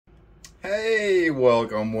Hey,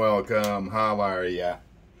 welcome. How are ya?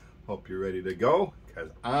 Hope you're ready to go,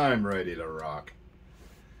 because I'm ready to rock.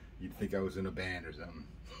 You'd think I was in a band or something.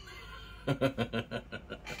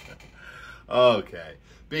 Okay.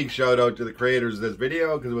 Big shout out to the creators of this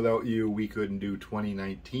video, because without you, we couldn't do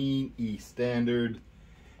 2019 E Standard.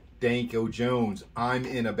 Danko Jones, I'm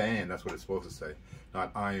in a band. That's what it's supposed to say.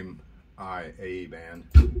 Not a band.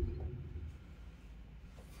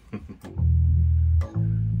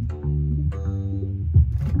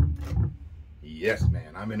 Yes,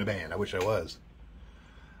 man, I'm in a band. I wish I was.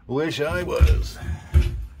 Wish I was.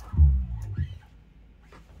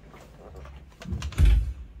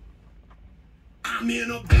 I'm in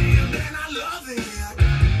a band and I love it.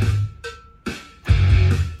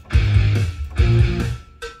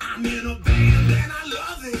 I'm in a band and I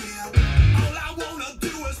love it. All I wanna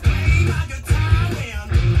do is play my guitar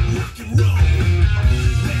and rock and roll.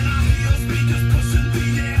 When I hear speakers pushing the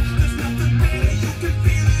air, there's nothing better. You can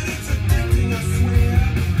feel it, it's addicting, I swear.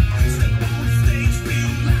 Step on stage,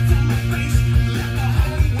 feel lights on my face. Let the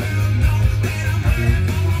whole world know that I'm ready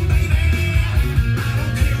for 'em, baby. I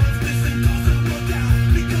don't care if this thing doesn't work out,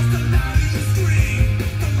 because the louder you scream,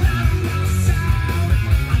 the louder I'll shout.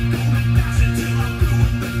 I'm gonna dash it till I'm blue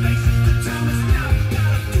in the face. The time is now,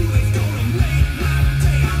 gotta do this, gonna make my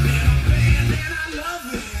day. I'm in a band and I love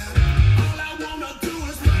it. All I wanna do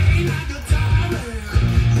is play my guitar and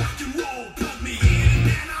rock and roll. Plug me in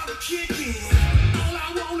and I'll kick it. All I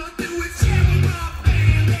wanna do is jam with my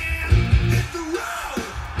band and hit the road.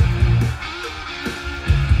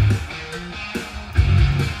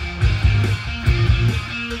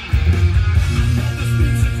 I love this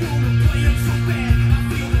music, wanna play it so bad. I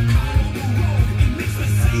feel the call on the road, it makes me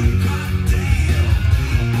say, God damn.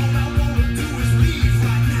 All I wanna do is leave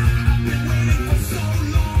right now. I've been waiting for so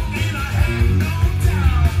long and I have no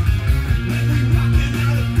doubt. When we rockin'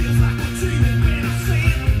 out, it feels like we're dreaming. When I say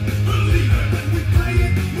it, believe it. When we play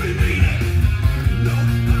it, we mean it.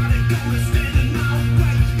 Nobody gonna stand in my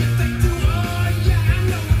way. If they do, oh yeah, I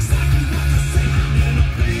know exactly what to say. I'm in a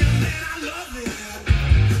band and I love it.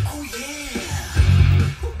 Oh yeah.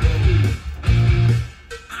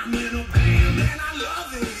 I'm in a band and I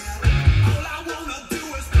love it. All I wanna do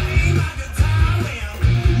is play my guitar and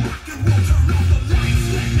rock and roll. Turn on the lights,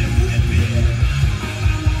 let me whip it. All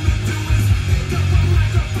I wanna do is pick up a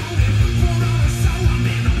microphone and put on a show. I'm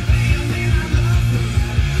in a band and I love it.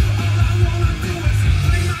 All I wanna do is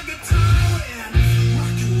play my guitar and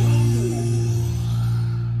rock and roll.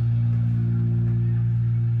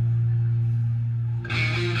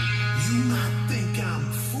 You might think I'm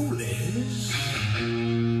foolish.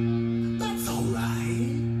 That's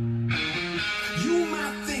alright. You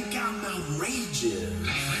might think I'm outrageous.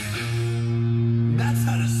 That's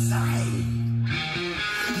out of sight.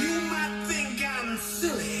 You might think I'm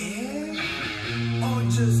silly or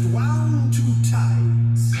just wound too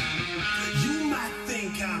tight. You might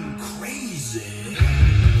think I'm crazy.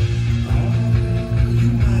 Oh, you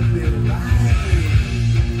might be right.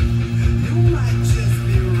 You might just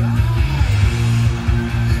be right.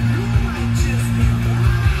 You might just be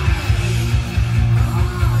right.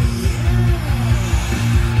 Oh, yeah.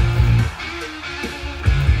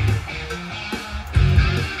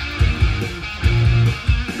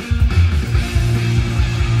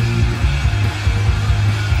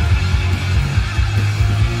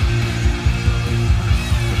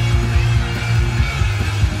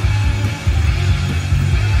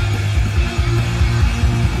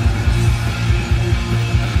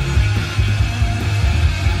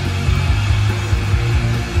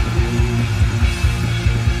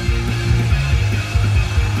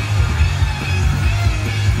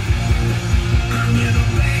 I'm in a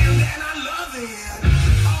band and I love it.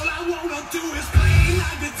 All I wanna do is play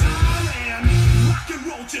my guitar and rock and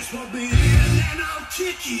roll. Just plug me in and I'll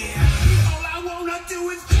kick it. All I wanna do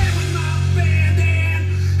is jam with my band and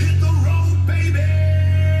hit the road, baby.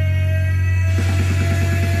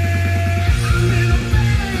 I'm in a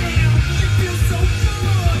band, it feels so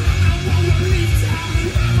good. I wanna leave town and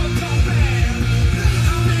never come back.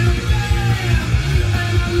 I'm in a band and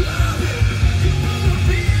I love it. You wanna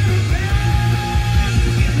be in a band?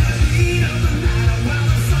 In the heat of the night, while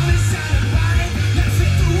the sun is shining bright, let's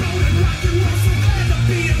hit the road and rock and roll. So glad to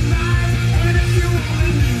be alive. And if you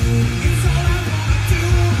only knew, it's all I wanna do.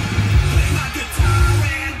 Play my guitar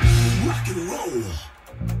and rock and roll.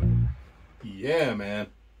 Yeah, man.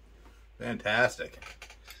 Fantastic.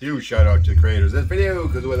 Huge shout out to the creators of this video,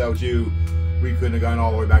 because without you, we couldn't have gone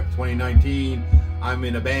all the way back to 2019. I'm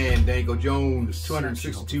in a band, Danko Jones,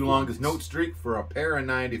 262 longest note streak for a pair of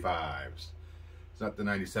 95s. It's not the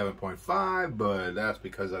 97.5, but that's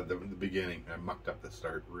because of the beginning. I mucked up the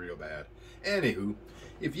start real bad. Anywho,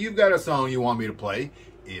 if you've got a song you want me to play,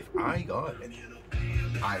 if I got it,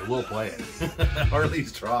 I will play it. Or at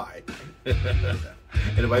least try. And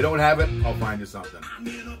if I don't have it, I'll find you something.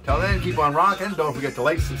 Till then, keep on rocking. Don't forget to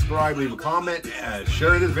like, subscribe, leave a comment,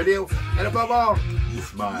 share this video, and above all,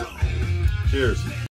 smile. Cheers.